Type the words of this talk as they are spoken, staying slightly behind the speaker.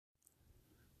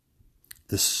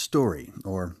This story,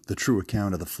 or the true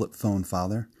account of the flip phone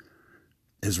father,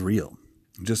 is real.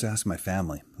 Just ask my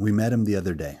family. We met him the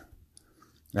other day.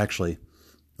 Actually,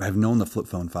 I've known the flip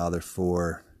phone father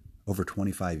for over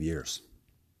 25 years.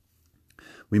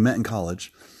 We met in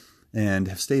college and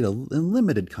have stayed in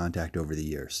limited contact over the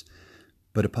years.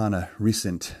 But upon a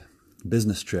recent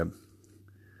business trip,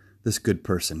 this good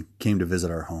person came to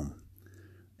visit our home,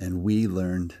 and we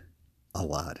learned a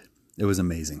lot. It was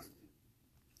amazing.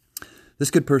 This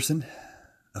good person,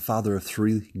 a father of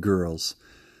 3 girls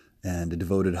and a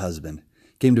devoted husband,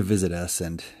 came to visit us,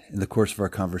 and in the course of our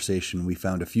conversation, we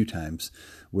found a few times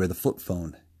where the flip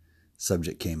phone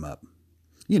subject came up.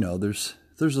 You know, there's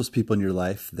those people in your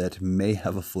life that may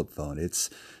have a flip phone. It's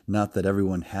not that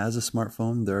everyone has a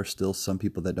smartphone. There are still some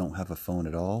people that don't have a phone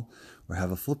at all or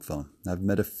have a flip phone. I've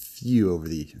met a few over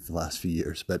the last few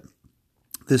years, but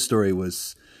this story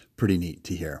was pretty neat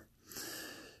to hear.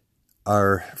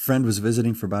 Our friend was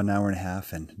visiting for about an hour and a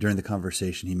half, and during the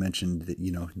conversation, he mentioned that,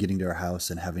 getting to our house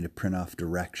and having to print off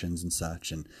directions and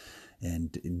such, and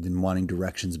wanting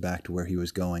directions back to where he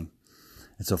was going.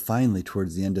 And so finally,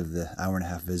 towards the end of the hour and a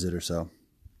half visit or so,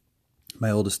 my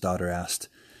oldest daughter asked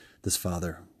this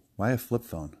father, "Why a flip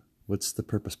phone? What's the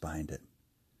purpose behind it?"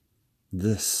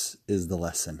 This is the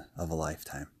lesson of a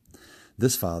lifetime.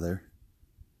 This father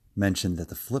mentioned that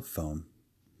the flip phone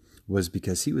was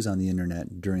because he was on the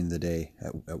internet during the day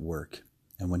at work.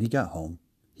 And when he got home,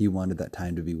 he wanted that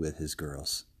time to be with his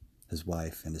girls, his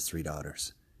wife, and his 3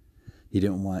 daughters. He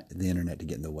didn't want the internet to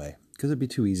get in the way because it'd be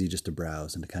too easy just to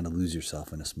browse and to kind of lose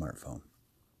yourself in a smartphone.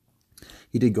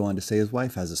 He did go on to say his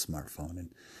wife has a smartphone,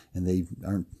 and they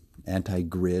aren't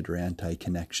anti-grid or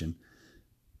anti-connection.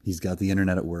 He's got the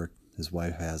internet at work. His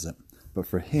wife has it. But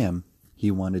for him,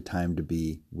 he wanted time to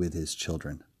be with his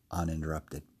children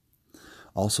uninterrupted.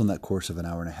 Also, in that course of an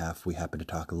hour and a half, we happened to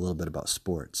talk a little bit about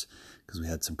sports because we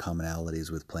had some commonalities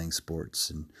with playing sports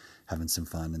and having some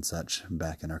fun and such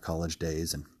back in our college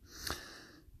days. And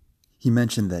he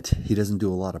mentioned that he doesn't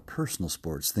do a lot of personal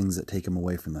sports, things that take him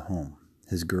away from the home.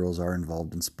 His girls are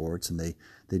involved in sports, and they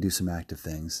do some active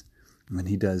things. And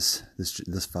he does,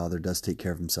 this father does take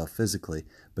care of himself physically,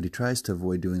 but he tries to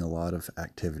avoid doing a lot of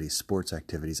activities, sports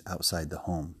activities outside the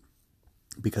home,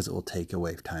 because it will take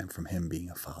away time from him being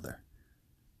a father.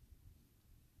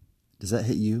 Does that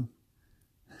hit you?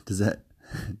 Does that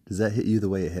hit you the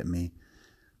way it hit me?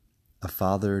 A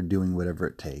father doing whatever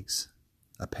it takes.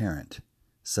 A parent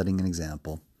setting an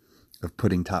example of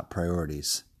putting top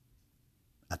priorities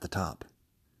at the top.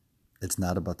 It's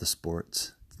not about the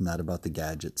sports. It's not about the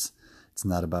gadgets. It's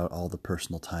not about all the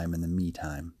personal time and the me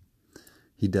time.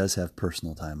 He does have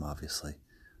personal time, obviously,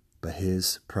 but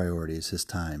his priorities, his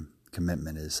time,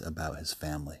 commitment is about his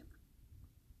family.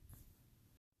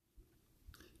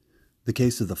 The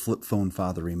case of the flip phone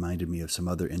father reminded me of some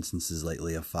other instances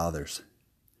lately of fathers.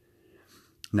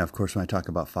 Now, of course, when I talk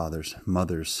about fathers,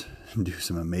 mothers do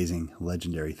some amazing,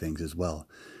 legendary things as well.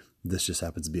 This just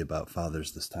happens to be about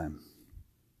fathers this time.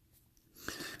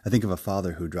 I think of a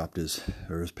father who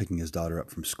was picking his daughter up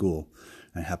from school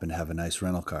and happened to have a nice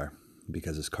rental car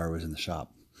because his car was in the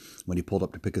shop. When he pulled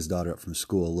up to pick his daughter up from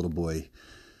school, a little boy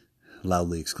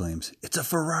loudly exclaims, "It's a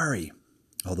Ferrari!"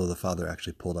 Although the father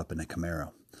actually pulled up in a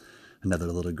Camaro.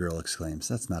 Another little girl exclaims,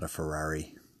 "That's not a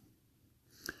Ferrari."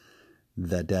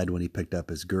 That dad, when he picked up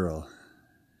his girl,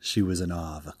 she was in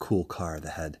awe of a cool car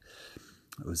that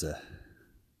was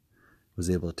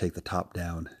able to take the top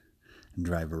down and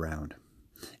drive around.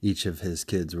 Each of his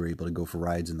kids were able to go for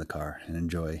rides in the car and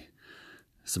enjoy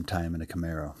some time in a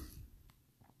Camaro,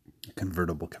 a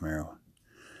convertible Camaro.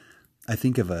 I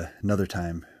think of another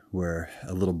time where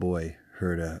a little boy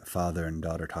heard a father and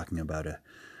daughter talking about a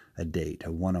date,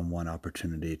 a one-on-one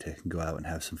opportunity to go out and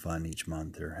have some fun each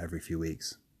month or every few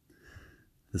weeks.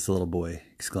 This little boy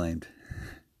exclaimed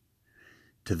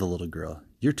to the little girl,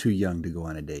 "You're too young to go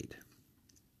on a date."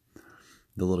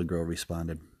 The little girl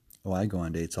responded, "Oh, I go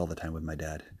on dates all the time with my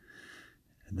dad,"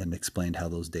 and then explained how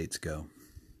those dates go.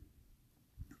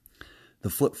 The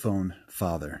flip phone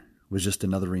father was just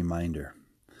another reminder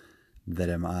that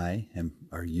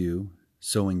are you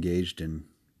so engaged in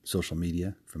social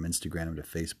media, from Instagram to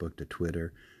Facebook to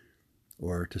Twitter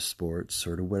or to sports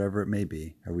or to whatever it may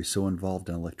be? Are we so involved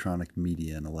in electronic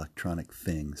media and electronic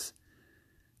things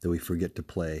that we forget to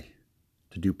play,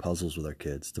 to do puzzles with our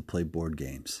kids, to play board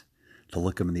games, to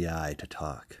look them in the eye, to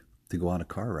talk, to go on a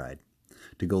car ride,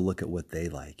 to go look at what they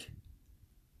like?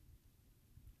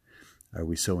 Are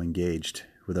we so engaged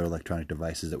with our electronic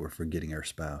devices that we're forgetting our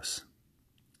spouse?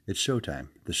 It's showtime.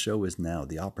 The show is now.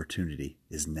 The opportunity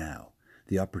is now.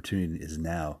 The opportunity is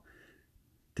now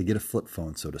to to get a flip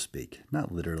phone, so to speak.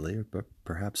 Not literally, but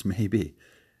perhaps maybe.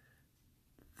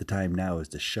 The time now is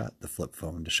to shut the flip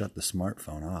phone, to shut the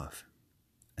smartphone off,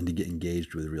 and to get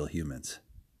engaged with real humans,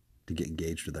 to get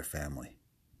engaged with our family,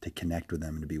 to connect with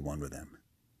them and to be one with them.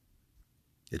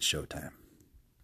 It's showtime.